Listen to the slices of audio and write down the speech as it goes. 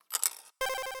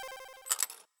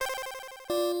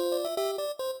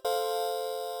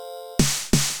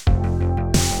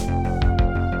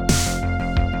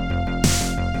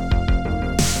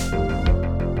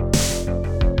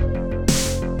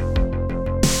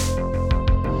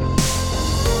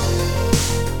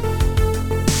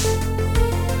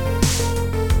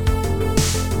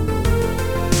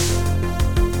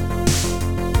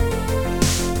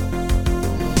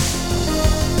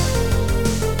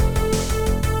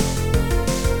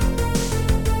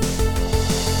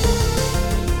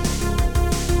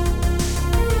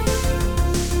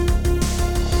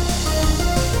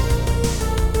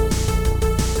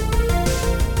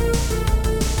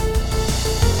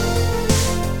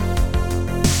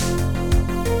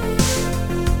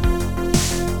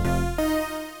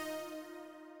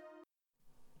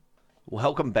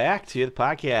welcome back to the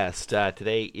podcast.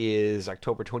 Today is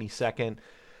October 22nd.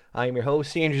 I am your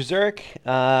host, Andrew Zurich,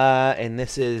 and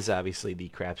this is obviously the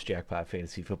Craps Jackpot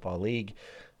Fantasy Football League.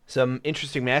 Some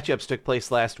interesting matchups took place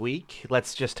last week.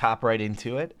 Let's just hop right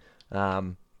into it.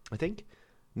 I think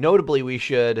notably we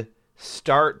should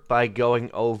start by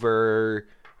going over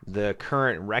the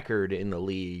current record in the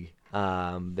league.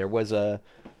 There was not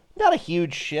a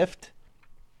huge shift.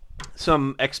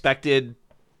 Some expected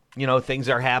things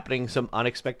are happening. Some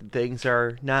unexpected things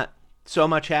are not so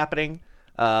much happening.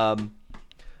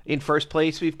 In first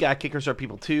place, we've got Kickers Are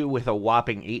People 2 with a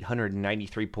whopping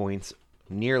 893 points,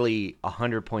 nearly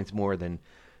 100 points more than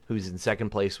who's in second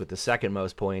place with the second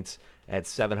most points at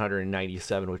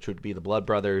 797, which would be the Blood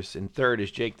Brothers. In third is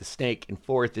Jake the Snake. In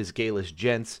fourth is Gayless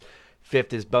Gents.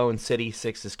 Fifth is Bone City.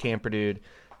 Sixth is Camper Dude.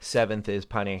 Seventh is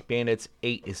Pontiac Bandits.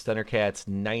 8 is Thundercats.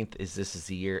 Ninth is This Is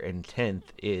the Year. And 10th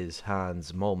is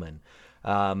Hans Molman.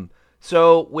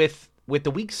 So with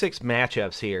the Week 6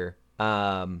 matchups here,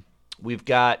 we've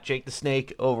got Jake the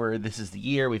Snake over This Is the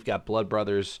Year. We've got Blood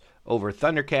Brothers over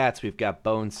Thundercats. We've got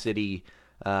Bone City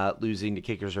losing to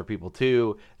Kickers Are People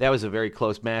 2. That was a very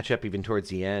close matchup even towards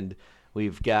the end.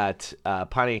 We've got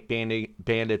Pontiac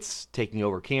Bandits taking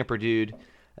over Camper Dude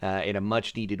in a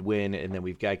much-needed win, and then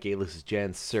we've got Gayless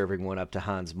Gents serving one up to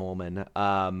Hans Molman.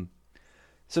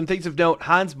 Some things of note,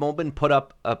 Hans Molman put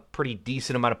up a pretty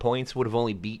decent amount of points, would have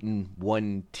only beaten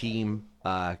one team.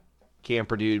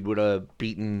 Camper Dude would have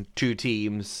beaten two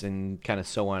teams, and kind of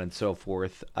so on and so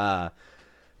forth.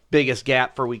 Biggest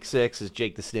gap for Week 6 is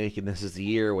Jake the Snake, and This Is the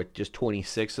Year with just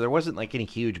 26. So there wasn't like any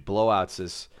huge blowouts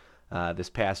this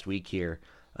past week here.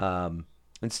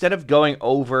 Instead of going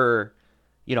over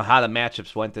how the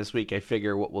matchups went this week, I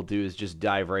figure what we'll do is just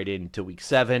dive right into Week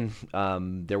 7.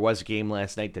 There was a game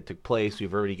last night that took place.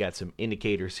 We've already got some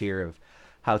indicators here of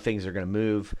how things are going to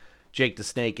move. Jake the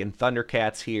Snake and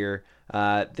Thundercats here.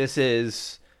 This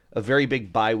is a very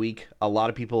big bye week. A lot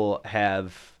of people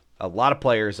have a lot of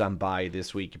players on bye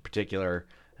this week in particular.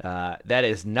 That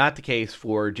is not the case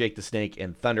for Jake the Snake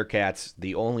and Thundercats.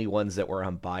 The only ones that were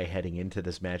on bye heading into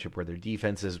this matchup were their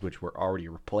defenses, which were already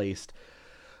replaced.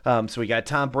 So we got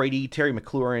Tom Brady, Terry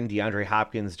McLaurin, DeAndre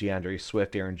Hopkins, DeAndre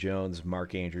Swift, Aaron Jones,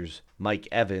 Mark Andrews, Mike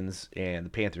Evans, and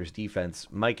the Panthers defense.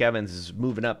 Mike Evans is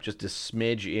moving up just a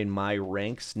smidge in my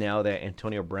ranks now that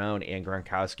Antonio Brown and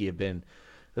Gronkowski have been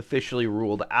officially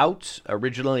ruled out.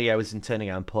 Originally, I was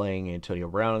intending on playing Antonio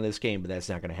Brown in this game, but that's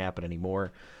not going to happen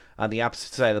anymore. On the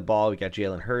opposite side of the ball, we got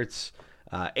Jalen Hurts,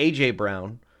 A.J.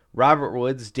 Brown, Robert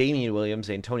Woods, Damian Williams,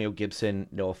 Antonio Gibson,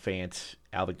 Noah Fant,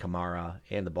 Alvin Kamara,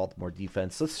 and the Baltimore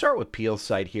defense. Let's start with Peel's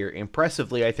side here.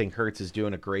 Impressively, I think Hurts is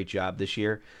doing a great job this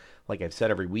year. Like I've said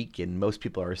every week, and most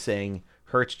people are saying,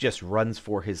 Hurts just runs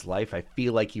for his life. I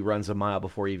feel like he runs a mile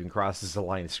before he even crosses the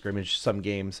line of scrimmage some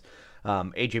games.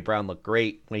 A.J. Brown looked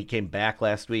great when he came back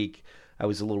last week. I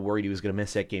was a little worried he was going to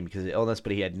miss that game because of illness,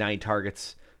 but he had 9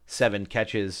 targets, 7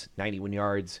 catches, 91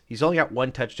 yards. He's only got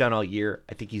 1 touchdown all year.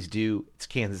 I think he's due. It's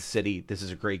Kansas City. This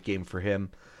is a great game for him.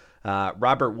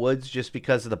 Robert Woods, just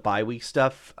because of the bye week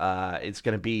stuff, it's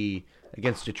going to be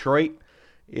against Detroit.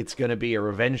 It's going to be a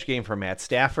revenge game for Matt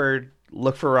Stafford.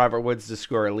 Look for Robert Woods to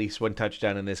score at least 1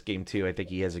 touchdown in this game, too. I think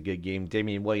he has a good game.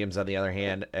 Damian Williams, on the other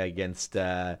hand, against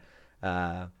against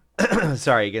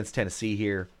Tennessee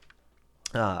here.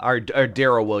 Or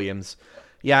Darrell Williams.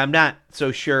 Yeah, I'm not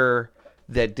so sure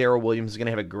that Darrell Williams is going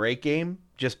to have a great game,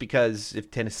 just because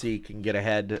if Tennessee can get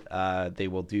ahead, they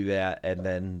will do that, and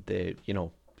then the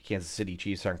Kansas City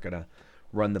Chiefs aren't going to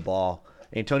run the ball.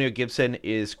 Antonio Gibson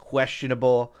is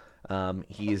questionable.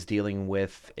 He is dealing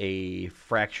with a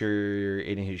fracture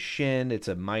in his shin. It's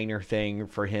a minor thing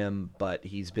for him, but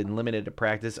he's been limited to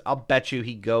practice. I'll bet you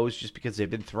he goes just because they've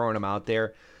been throwing him out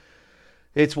there.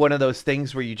 It's one of those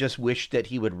things where you just wish that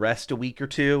he would rest a week or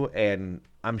two, and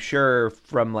I'm sure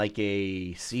from like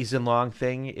a season-long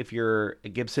thing, if you're a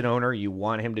Gibson owner, you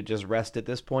want him to just rest at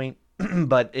this point,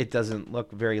 but it doesn't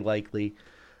look very likely.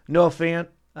 Noah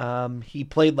Fant, he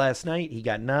played last night. He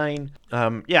got 9.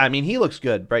 He looks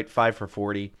good, right? 5 for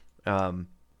 40.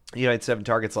 He had 7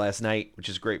 targets last night, which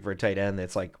is great for a tight end.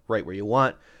 That's like right where you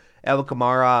want. Alvin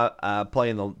Kamara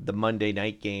playing the Monday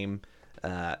night game.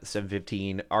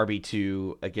 7:15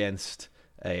 RB2 against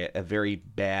a very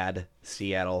bad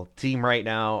Seattle team right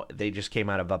now. They just came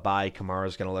out of a bye.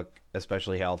 Kamara's going to look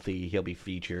especially healthy. He'll be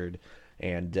featured,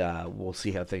 and we'll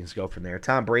see how things go from there.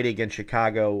 Tom Brady against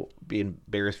Chicago. Being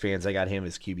Bears fans, I got him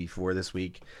as QB4 this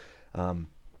week.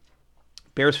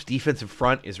 Bears defensive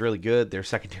front is really good. Their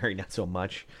secondary, not so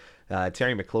much.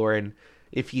 Terry McLaurin,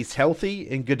 if he's healthy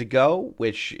and good to go,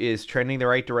 which is trending the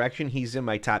right direction, he's in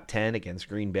my top 10 against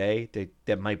Green Bay.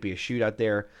 That might be a shootout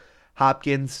there.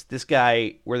 Hopkins, this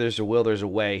guy, where there's a will, there's a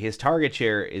way. His target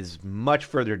share is much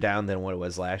further down than what it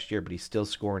was last year, but he's still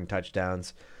scoring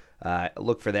touchdowns.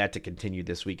 Look for that to continue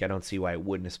this week. I don't see why it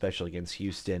wouldn't, especially against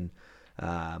Houston.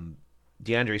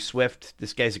 DeAndre Swift,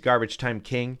 this guy's a garbage time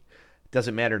king.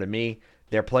 Doesn't matter to me.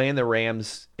 They're playing the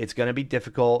Rams. It's going to be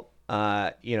difficult.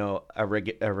 A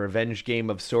revenge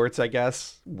game of sorts, I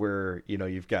guess, where,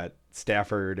 you've got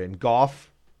Stafford and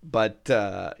Goff, but,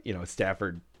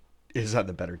 Stafford is on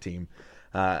the better team.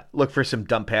 Look for some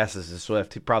dump passes to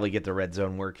Swift. He'll probably get the red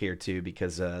zone work here, too,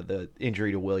 because the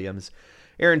injury to Williams.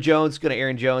 Aaron Jones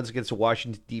against the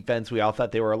Washington defense. We all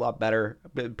thought they were a lot better.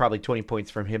 Probably 20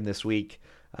 points from him this week.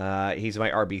 He's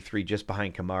my RB3 just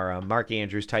behind Kamara. Mark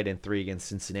Andrews, tight end 3 against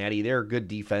Cincinnati. They're a good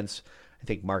defense. I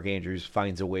think Mark Andrews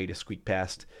finds a way to squeak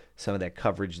past some of that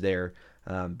coverage there,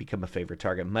 become a favorite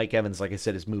target. Mike Evans, like I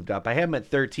said, has moved up. I have him at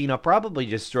 13. I'll probably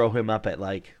just throw him up at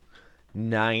like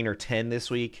 9 or 10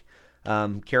 this week.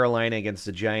 Carolina against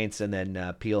the Giants, and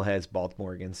then Peel has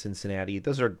Baltimore against Cincinnati.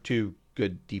 Those are two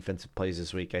good defensive plays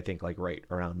this week, I think, like right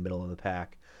around middle of the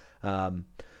pack.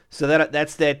 So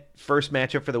that's that first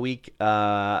matchup for the week.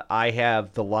 I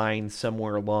have the line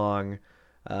somewhere along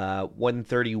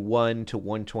 131 to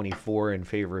 124 in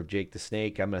favor of Jake the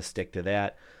Snake. I'm going to stick to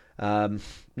that.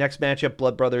 Next matchup,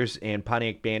 Blood Brothers and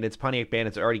Pontiac Bandits. Pontiac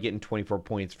Bandits are already getting 24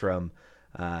 points from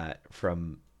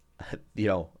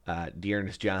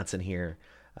Dearness Johnson here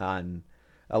on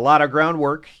a lot of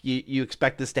groundwork. You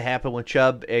expect this to happen with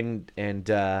Chubb and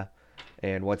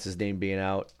what's his name being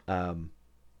out,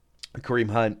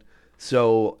 Kareem Hunt.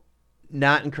 So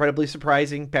not incredibly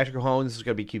surprising. Patrick Mahomes is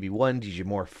going to be QB1, DJ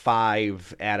Moore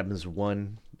 5, Adams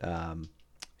 1,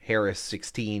 Harris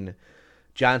 16.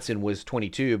 Johnson was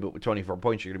 22, but with 24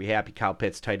 points, you're going to be happy. Kyle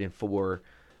Pitts, tight end 4.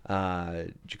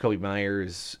 Jacoby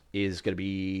Myers is going to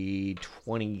be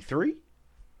 23.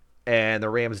 And the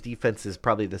Rams defense is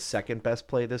probably the second best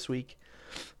play this week.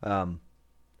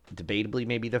 Debatably,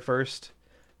 maybe the first.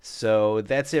 So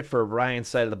that's it for Ryan's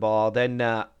side of the ball. Then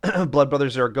Blood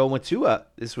Brothers are going with Tua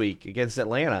this week against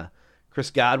Atlanta.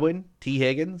 Chris Godwin, T.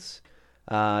 Higgins,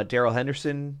 Darrell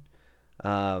Henderson,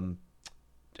 Jonathan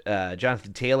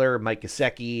Taylor, Mike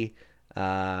Gesicki,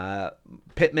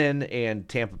 Pittman, and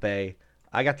Tampa Bay.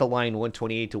 I got the line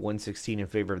 128 to 116 in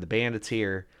favor of the Bandits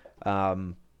here.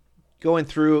 Going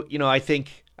through, I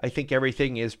think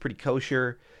everything is pretty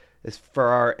kosher as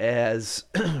far as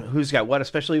who's got what,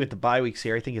 especially with the bye weeks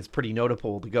here. I think it's pretty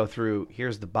notable to go through.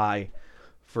 Here's the bye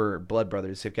for Blood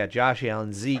Brothers. They've got Josh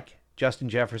Allen, Zeke, Justin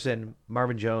Jefferson,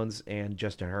 Marvin Jones, and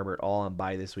Justin Herbert all on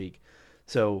bye this week.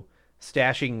 So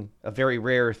stashing a very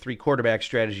rare 3-quarterback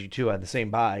strategy, too, on the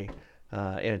same bye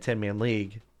in a 10-man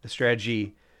league. The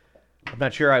strategy I'm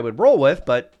not sure I would roll with,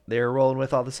 but they're rolling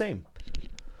with all the same.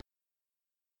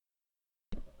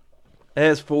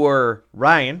 As for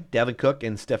Ryan, Dalvin Cook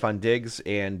and Stephon Diggs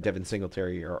and Devin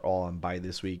Singletary are all on bye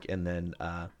this week. And then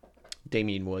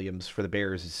Damian Williams for the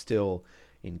Bears is still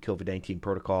in COVID-19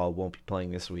 protocol, won't be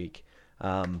playing this week.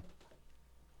 I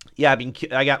got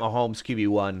Mahomes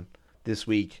QB1 this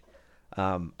week.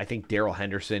 I think Darrell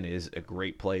Henderson is a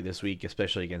great play this week,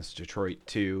 especially against Detroit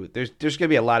too. There's going to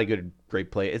be a lot of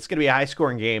great play. It's going to be a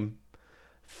high-scoring game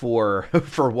for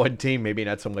one team, maybe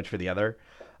not so much for the other.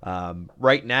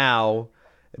 Right now,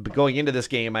 but going into this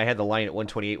game, I had the line at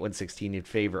 128, 116 in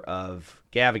favor of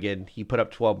Gavigan. He put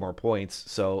up 12 more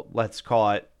points, so let's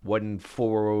call it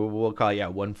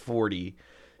 140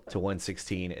 to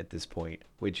 116 at this point,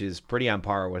 which is pretty on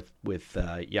par with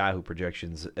Yahoo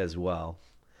projections as well.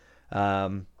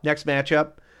 Next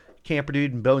matchup, Camper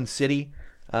Dude and Bone City.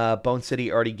 Bone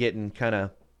City already getting kind of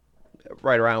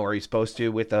right around where he's supposed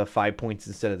to with 5 points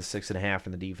instead of the 6.5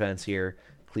 in the defense here.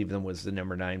 Cleveland was the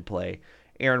number 9 play.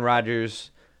 Aaron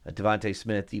Rodgers, Devontae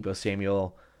Smith, Deebo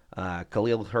Samuel,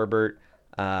 Khalil Herbert,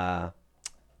 J.D.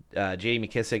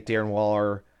 McKissick, Darren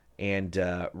Waller, and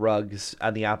Ruggs.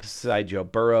 On the opposite side, Joe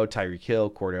Burrow, Tyreek Hill,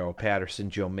 Cordero Patterson,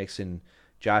 Joe Mixon,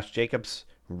 Josh Jacobs,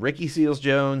 Ricky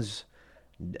Seals-Jones,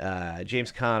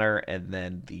 James Conner, and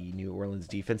then the New Orleans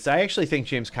defense. I actually think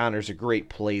James Conner is a great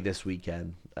play this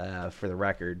weekend, for the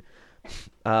record.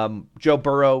 Joe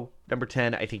Burrow, number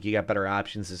 10, I think you got better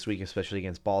options this week, especially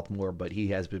against Baltimore, but he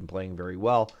has been playing very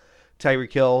well.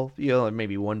 Tyreek Hill,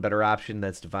 maybe one better option.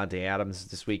 That's Devontae Adams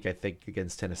this week. I think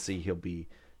against Tennessee, he'll be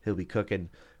cooking.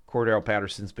 Cordero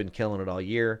Patterson's been killing it all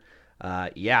year.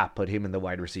 Put him in the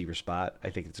wide receiver spot.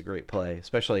 I think it's a great play.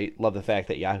 Especially love the fact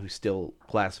that Yahoo still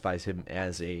classifies him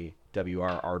as a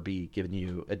WRRB, giving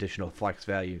you additional flex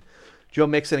value. Joe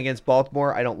Mixon against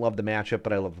Baltimore. I don't love the matchup,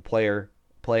 but I love the player.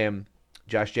 Play him.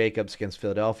 Josh Jacobs against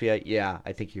Philadelphia. Yeah,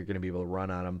 I think you're going to be able to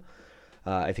run on him.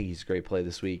 I think he's a great play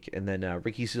this week. And then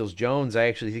Ricky Seals-Jones, I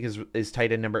actually think is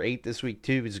tight end number 8 this week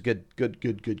too. He's a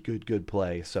good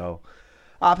play. So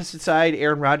opposite side,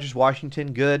 Aaron Rodgers,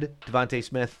 Washington, good. Devontae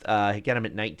Smith, he got him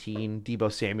at 19.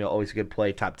 Deebo Samuel, always a good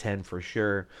play, top 10 for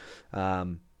sure.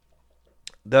 The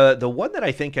one that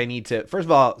I think I need to, first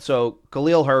of all, so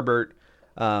Khalil Herbert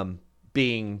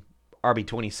being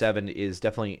RB27 is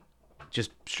definitely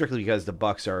just strictly because the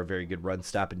Bucs are a very good run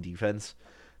stopping defense.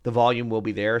 The volume will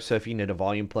be there, so if you need a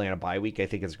volume play on a bye week, I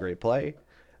think it's a great play.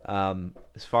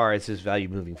 As far as his value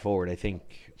moving forward, I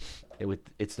think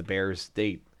it's the Bears.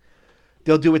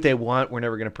 They'll do what they want. We're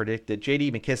never going to predict it.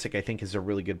 J.D. McKissic, I think, is a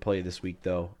really good play this week,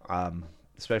 though,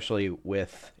 especially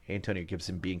with Antonio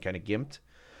Gibson being kind of gimped.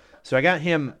 So I got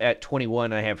him at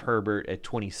 21. I have Herbert at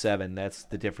 27. That's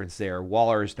the difference there.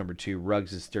 Waller is number 2.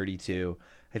 Ruggs is 32.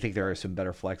 I think there are some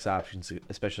better flex options,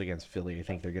 especially against Philly. I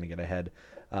think they're going to get ahead.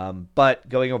 But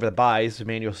going over the buys,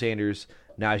 Emmanuel Sanders,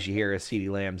 Najee Harris, CeeDee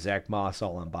Lamb, Zach Moss,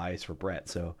 all on buys for Brett.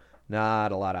 So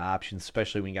not a lot of options,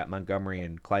 especially when you got Montgomery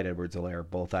and Clyde Edwards-Helaire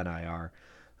both on IR.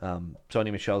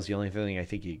 Sony Michel's the only thing I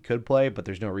think he could play, but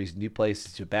there's no reason to play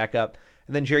since to back up.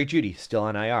 And then Jerry Jeudy still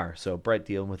on IR. So Brett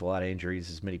dealing with a lot of injuries,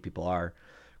 as many people are.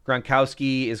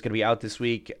 Gronkowski is going to be out this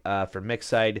week for mixed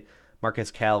side.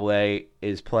 Marquez Callaway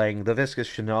is playing. Laviska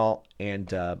Shenault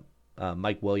and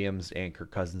Mike Williams and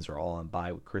Kirk Cousins are all on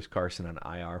bye with Chris Carson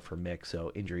on IR for mix.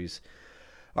 So injuries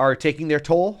are taking their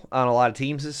toll on a lot of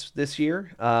teams this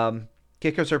year.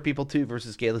 Kickers are people too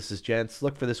versus Galus' Gents.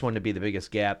 Look for this one to be the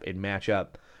biggest gap in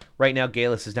matchup. Right now,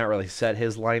 Galus has not really set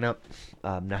his lineup.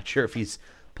 I'm not sure if he's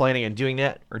planning on doing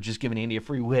that or just giving Andy a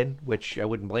free win, which I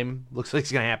wouldn't blame him. Looks like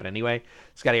it's going to happen anyway.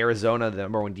 He's got Arizona, the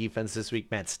number 1 defense this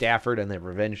week. Matt Stafford and the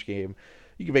revenge game.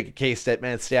 You can make a case that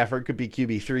Matt Stafford could be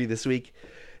QB3 this week.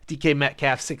 DK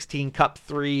Metcalf, 16. Cup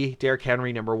 3. Derrick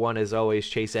Henry, number 1 as always.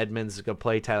 Chase Edmonds is going to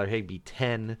play. Tyler Higbee,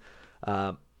 10.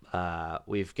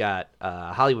 We've got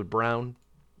Hollywood Brown,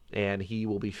 and he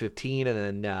will be 15.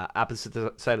 And then opposite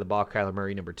the side of the ball, Kyler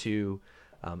Murray, number 2.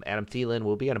 Adam Thielen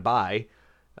will be on a bye.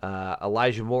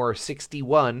 Elijah Moore,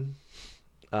 61.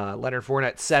 Leonard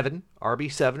Fournette, 7.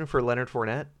 RB7 for Leonard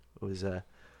Fournette. It was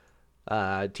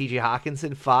T.J.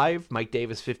 Hawkinson, 5. Mike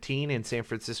Davis, 15. And San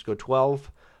Francisco,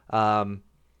 12.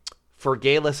 For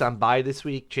Galus on bye this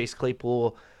week, Chase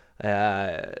Claypool,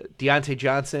 Deontay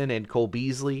Johnson, and Cole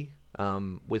Beasley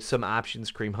with some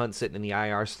options. Kareem Hunt sitting in the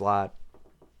IR slot.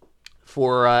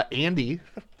 For Andy,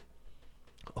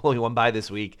 only one bye this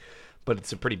week, but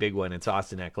it's a pretty big one. It's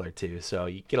Austin Eckler, too. So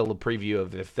you get a little preview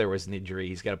of if there was an injury.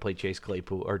 He's got to play Chase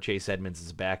Claypool or Chase Edmonds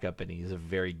as a backup, and he's a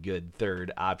very good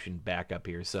third option backup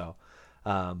here. So,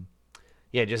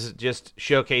 yeah, just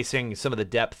showcasing some of the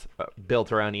depth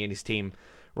built around Andy's team.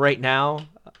 Right now,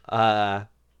 a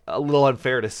little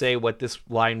unfair to say what this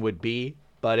line would be,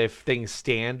 but if things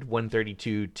stand,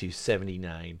 132 to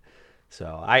 79.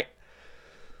 So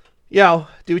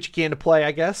do what you can to play,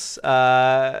 I guess.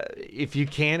 If you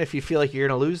feel like you're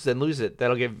gonna lose, then lose it.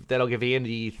 That'll give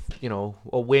Andy,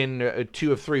 a win,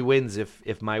 2 of 3 wins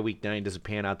if my week 9 doesn't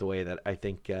pan out the way that I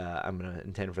think I'm gonna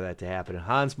intend for that to happen.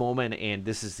 Hans Moleman, and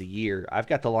this is the year. I've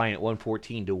got the line at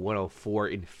 114 to 104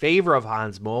 in favor of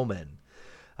Hans Moleman.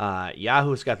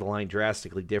 Yahoo's got the line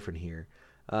drastically different here.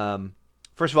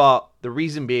 First of all, the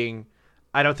reason being,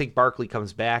 I don't think Barkley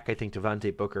comes back. I think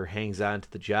Devontae Booker hangs on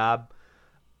to the job.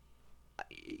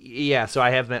 Yeah, so I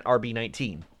have him at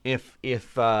RB19.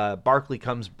 If Barkley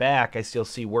comes back, I still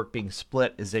see work being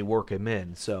split as they work him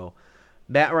in. So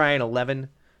Matt Ryan, 11.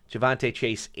 Javonte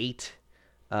Chase, 8.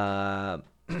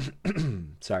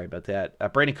 Sorry about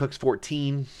that. Brandon Cooks,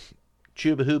 14.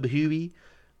 Chuba Huba Huey,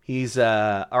 he's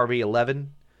RB11.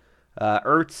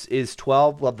 Ertz is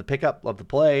 12. Love the pickup. Love the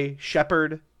play.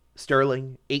 Shepard,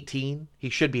 Sterling, 18. He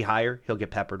should be higher. He'll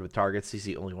get peppered with targets. He's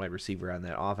the only wide receiver on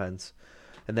that offense.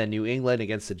 And then New England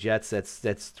against the Jets,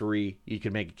 that's 3. You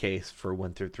can make a case for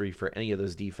 1 through 3 for any of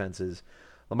those defenses.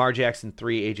 Lamar Jackson,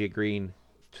 3. A.J. Green,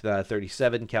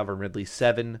 37. Calvin Ridley,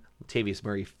 7. Latavius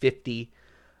Murray, 50.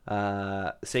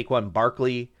 Saquon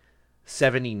Barkley,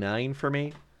 79 for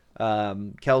me.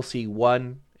 Kelsey,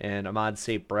 1. And Ahmad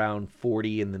St. Brown,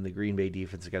 40. And then the Green Bay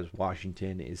defense against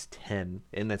Washington is 10.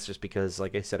 And that's just because,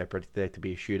 like I said, I predict that to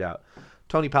be a shootout.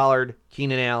 Tony Pollard,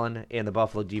 Keenan Allen, and the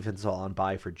Buffalo defense all on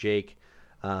bye for Jake.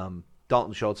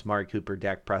 Dalton Schultz, Amari Cooper,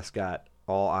 Dak Prescott,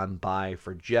 all on bye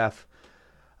for Jeff.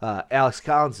 Alex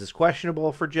Collins is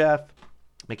questionable for Jeff.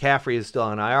 McCaffrey is still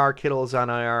on IR. Kittle is on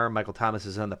IR. Michael Thomas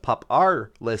is on the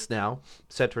PUP-R list now,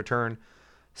 set to return.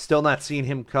 Still not seeing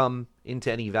him come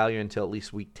into any value until at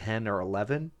least week 10 or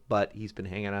 11, but he's been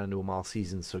hanging on to him all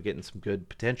season, so getting some good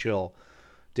potential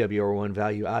WR1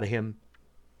 value out of him.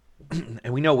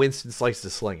 And we know Winston likes to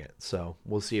sling it, so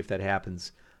we'll see if that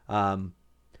happens.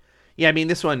 Yeah, I mean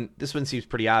this one seems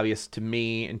pretty obvious to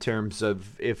me in terms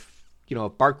of if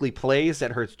Barkley plays,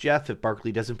 that hurts Jeff. If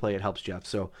Barkley doesn't play, it helps Jeff.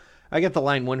 So I get the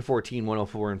line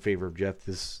 114-104 in favor of Jeff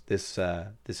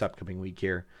this upcoming week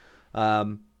here.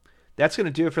 That's going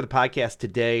to do it for the podcast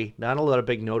today. Not a lot of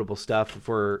big notable stuff.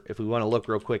 If we want to look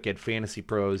real quick at Fantasy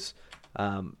Pros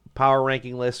power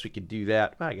ranking list, we could do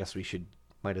that. I guess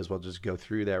might as well just go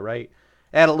through that, right?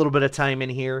 Add a little bit of time in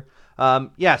here.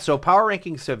 So power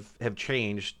rankings have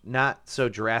changed, not so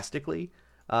drastically.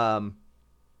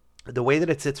 The way that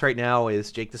it sits right now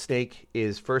is Jake the Snake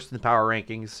is first in the power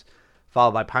rankings,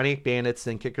 followed by Pontiac Bandits,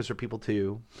 then Kickers for People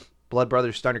 2, Blood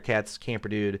Brothers, Thundercats, Camper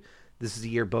Dude. This is the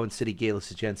year Bone City, Gayless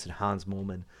Jensen, Hans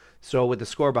Molman. So with a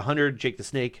score of 100, Jake the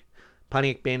Snake,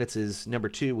 Pontiac Bandits is number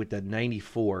 2 with the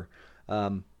 94.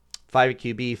 5 at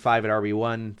QB, 5 at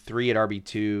RB1, 3 at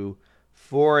RB2,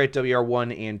 4 at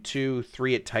WR1 and 2,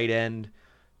 3 at tight end,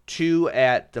 2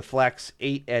 at the flex,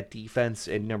 8 at defense,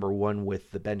 and number 1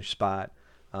 with the bench spot.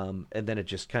 And then it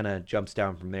just kind of jumps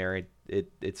down from there.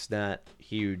 It's not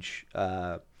huge.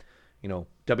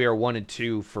 WR1 and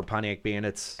 2 for Pontiac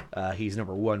Bandits. He's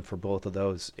number 1 for both of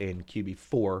those in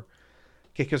QB4.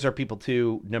 Kickers are People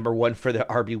 2, number 1 for the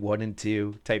RB1 and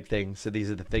 2 type thing. So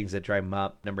these are the things that drive him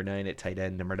up. Number 9 at tight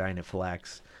end, number 9 at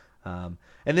flex. And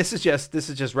this is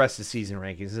just rest of season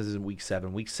rankings. This is week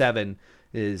 7. Week 7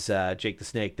 is Jake the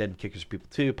Snake, then Kickers are People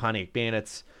 2, Pontiac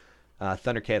Bandits,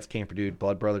 Thundercats, Camper Dude,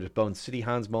 Blood Brothers, Bone City,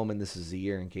 Hans Molman. This is the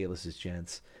year in Gayless's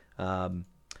Gents.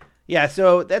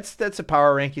 So that's a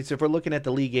power ranking. So if we're looking at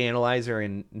the league analyzer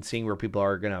and seeing where people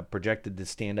are going to projected to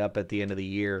stand up at the end of the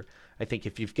year, I think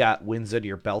if you've got wins under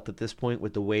your belt at this point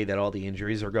with the way that all the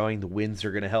injuries are going, the wins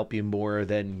are going to help you more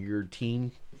than your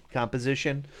team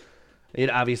composition.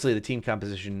 Obviously the team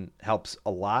composition helps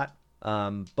a lot,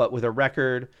 but with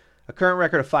a current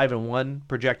record of 5-1,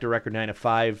 projected record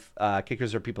 9-5,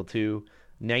 Kickers are People 2,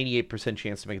 98%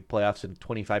 chance to make the playoffs and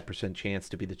 25% chance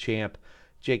to be the champ.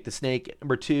 Jake the Snake,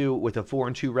 number 2, with a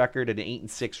 4-2 record and an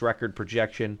 8-6 record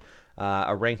projection,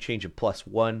 a rank change of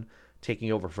 +1,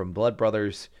 taking over from Blood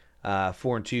Brothers,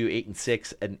 4-2,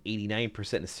 8-6, an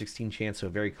 89% and a 16 chance, so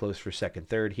very close for second,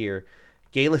 third here.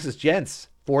 Gayless's Gents,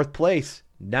 4th place.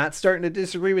 Not starting to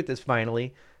disagree with this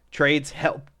finally. Trades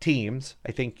help teams.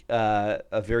 I think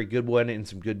a very good one and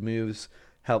some good moves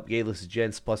help Gayless's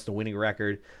Gents plus the winning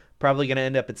record. Probably going to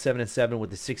end up at 7-7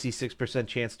 with a 66%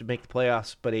 chance to make the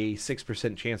playoffs, but a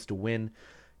 6% chance to win.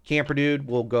 Camper Dude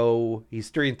will go,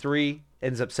 he's 3-3,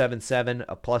 ends up 7-7,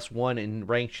 a +1 in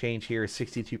rank change here, a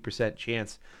 62%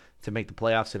 chance to make the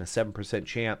playoffs and a 7%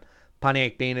 champ.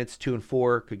 Pontiac Bandits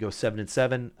 2-4 could go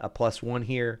 7-7, a +1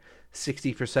 here,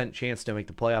 60% chance to make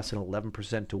the playoffs and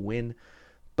 11% to win.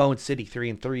 Bone City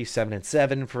 3-3,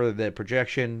 7-7 for the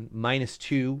projection,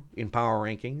 -2 in power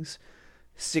rankings.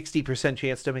 60%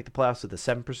 chance to make the playoffs with a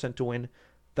 7% to win.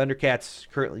 Thundercats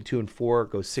currently 2-4,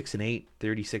 goes 6-8,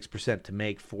 36% to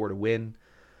make, 4 to win.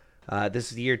 This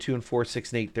is the year 2-4,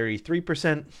 6-8,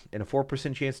 33%, and a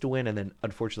 4% chance to win. And then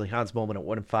unfortunately Hans Molman at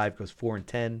 1-5 goes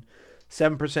 4-10,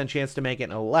 7% chance to make it,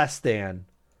 and a less than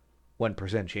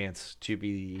 1% chance to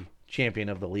be the champion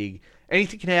of the league.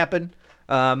 Anything can happen.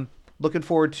 Looking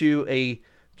forward to a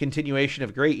continuation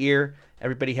of a great year.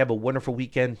 Everybody have a wonderful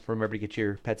weekend. Remember to get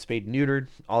your pet spayed and neutered,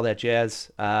 all that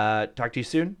jazz. Talk to you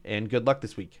soon, and good luck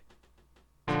this week.